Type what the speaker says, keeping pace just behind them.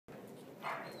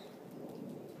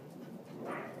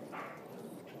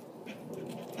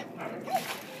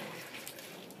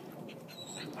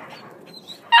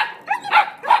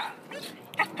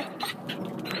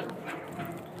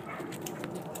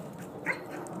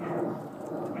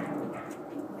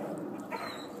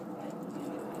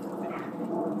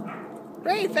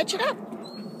Ray, fetch it up.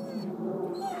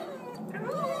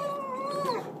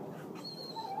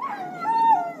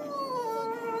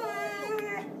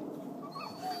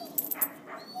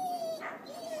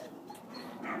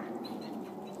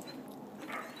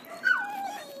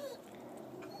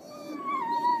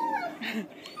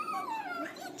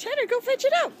 Cheddar, go fetch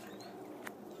it up.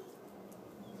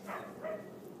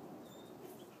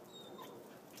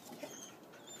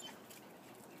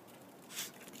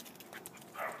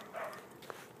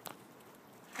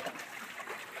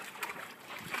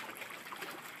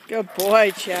 Good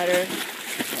boy, Cheddar.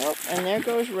 Oh, and there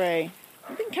goes Ray.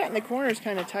 I've been cutting the corners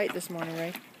kind of tight this morning,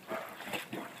 Ray.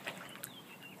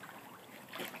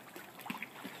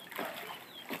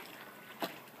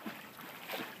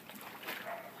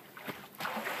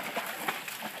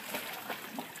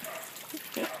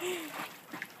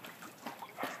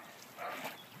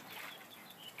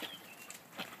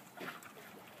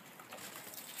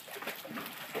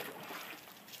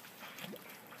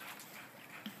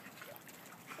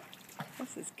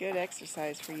 This is good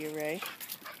exercise for you, Ray.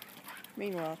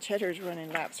 Meanwhile, Cheddar's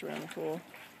running laps around the pool.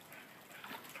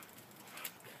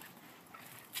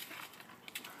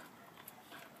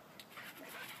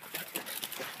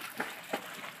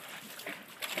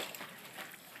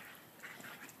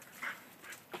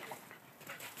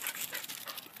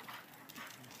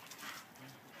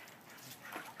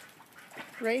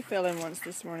 Ray fell in once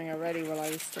this morning already while I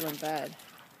was still in bed.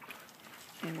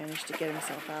 He managed to get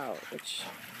himself out, which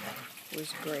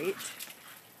was great,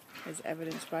 as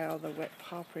evidenced by all the wet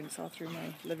paw prints all through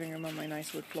my living room on my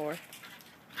nice wood floor.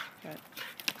 But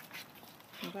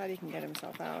I'm glad he can get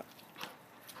himself out.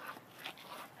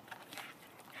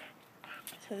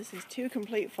 So this is 2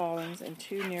 complete fallings and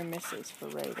 2 near misses for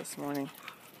Ray this morning.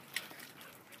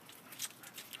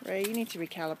 Ray, you need to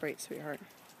recalibrate, sweetheart.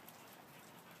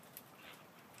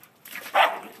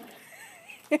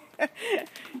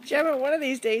 Gemma, one of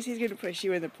these days he's going to push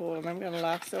you in the pool and I'm going to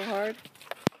laugh so hard.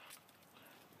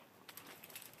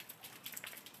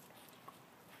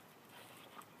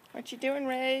 What you doing,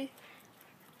 Ray?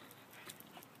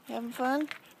 You having fun?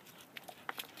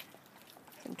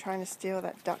 I'm trying to steal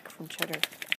that duck from Cheddar.